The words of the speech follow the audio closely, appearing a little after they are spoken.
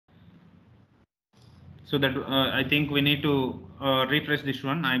So that I think we need to refresh this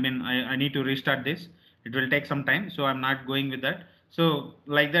one. I mean, I need to restart this. It will take some time, so I'm not going with that. So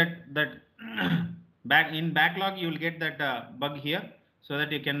like that back in backlog you will get that bug here, so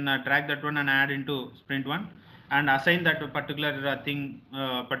that you can drag that one and add into sprint one and assign that particular thing,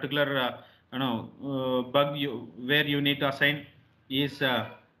 particular bug where you need to assign is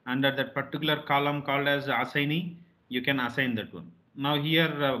under that particular column called as assignee. You can assign that one. Now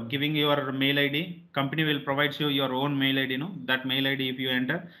here giving your mail ID, company will provide you your own mail ID. That mail ID, if you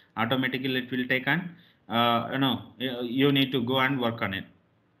enter, automatically it will take and you need to go and work on it.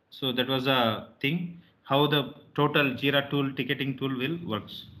 So that was a thing how the total Jira tool, ticketing tool will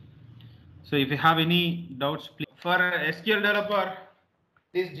works. So if you have any doubts, please. For SQL developer,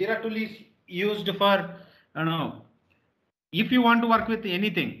 this Jira tool is used for if you want to work with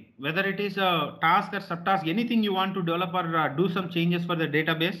anything, whether it is a task or subtask, anything you want to develop or do some changes for the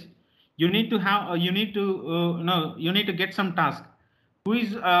database, you need to have you need to get some task. Who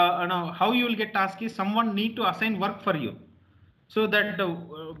is how you will get task is someone need to assign work for you, so that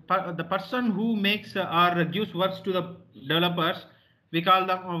the person who makes or gives works to the developers, we call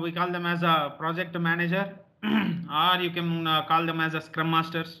them as a project manager or you can call them as a scrum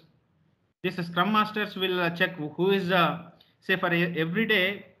masters. This scrum masters will check who is say for every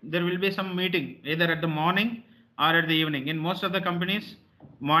day there will be some meeting either at the morning or at the evening. In most of the companies,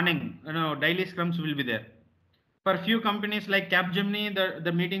 morning daily scrums will be there. For few companies like Capgemini,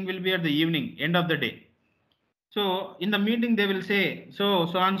 the meeting will be at the evening, end of the day. So in the meeting they will say, so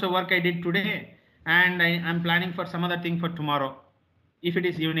and so work I did today, and I'm planning for some other thing for tomorrow. If it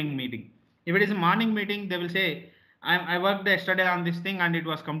is evening meeting, if it is a morning meeting, they will say, I worked yesterday on this thing and it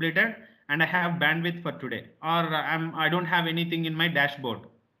was completed, and I have bandwidth for today, or I don't have anything in my dashboard.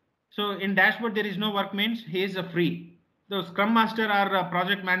 So in dashboard there is no work means he is free. The Scrum Master or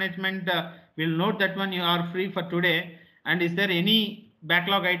project management will note that one you are free for today, and is there any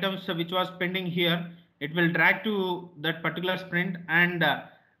backlog items which was pending here, it will drag to that particular sprint and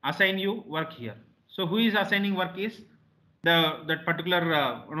assign you work here. So who is assigning work is that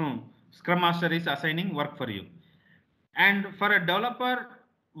particular Scrum Master is assigning work for you. And for a developer,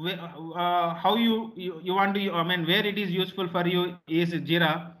 how you want to, I mean, where it is useful for you is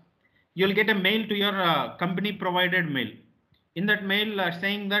Jira. You'll get a mail to your company provided mail. In that mail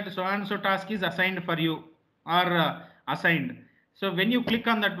saying that so and so task is assigned for you or assigned. So when you click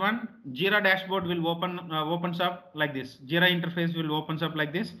on that one, Jira dashboard will opens up like this. Jira interface will opens up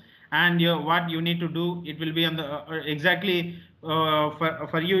like this, and what you need to do, it will be on the exactly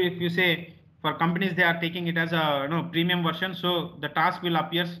for you. If you say for companies, they are taking it as a premium version, so the task will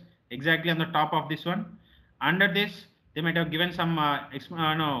appears exactly on the top of this one. Under this, they might have given some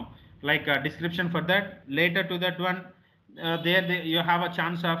like a description for that. Later to that one, there you have a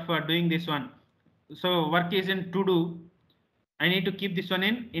chance of doing this one. So work is in to do. I need to keep this one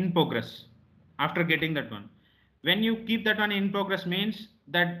in progress after getting that one. When you keep that one in progress means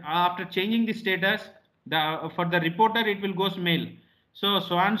that after changing the status, for the reporter it will goes mail. So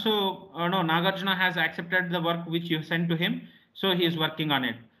and so Nagarjuna has accepted the work which you sent to him, so he is working on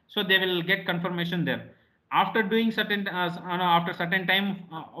it. So they will get confirmation there. After doing certain after certain time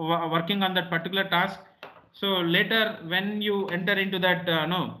working on that particular task, so later when you enter into that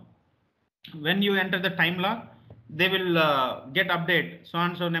when you enter the time log, they will get update so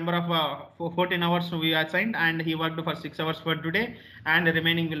and so number of 14 hours we assigned, and he worked for 6 hours for today, and the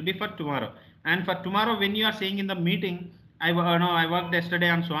remaining will be for tomorrow. And for tomorrow, when you are saying in the meeting, I worked yesterday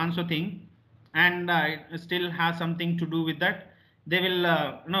on so and so thing, and it still has something to do with that, they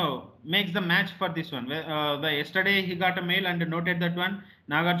will makes the match for this one. The yesterday he got a mail and noted that one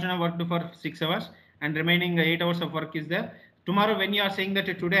Nagarjuna worked for 6 hours and remaining 8 hours of work is there. Tomorrow when you are saying that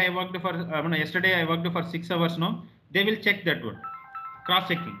today I worked for yesterday I worked for 6 hours, no, they will check that one, cross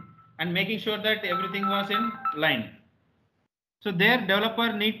checking and making sure that everything was in line. So their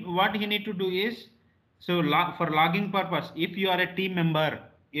developer need, what he need to do is, so for logging purpose, if you are a team member,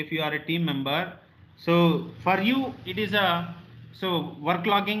 so for you it is a, so work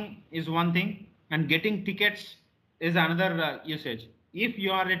logging is one thing and getting tickets is another usage. If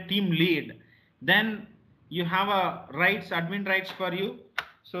you are a team lead, then you have a rights, admin rights for you.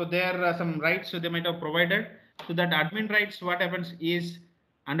 So there are some rights, so they might have provided. So that admin rights, what happens is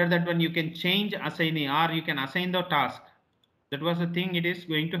under that one you can change assignee or you can assign the task. That was the thing it is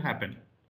going to happen.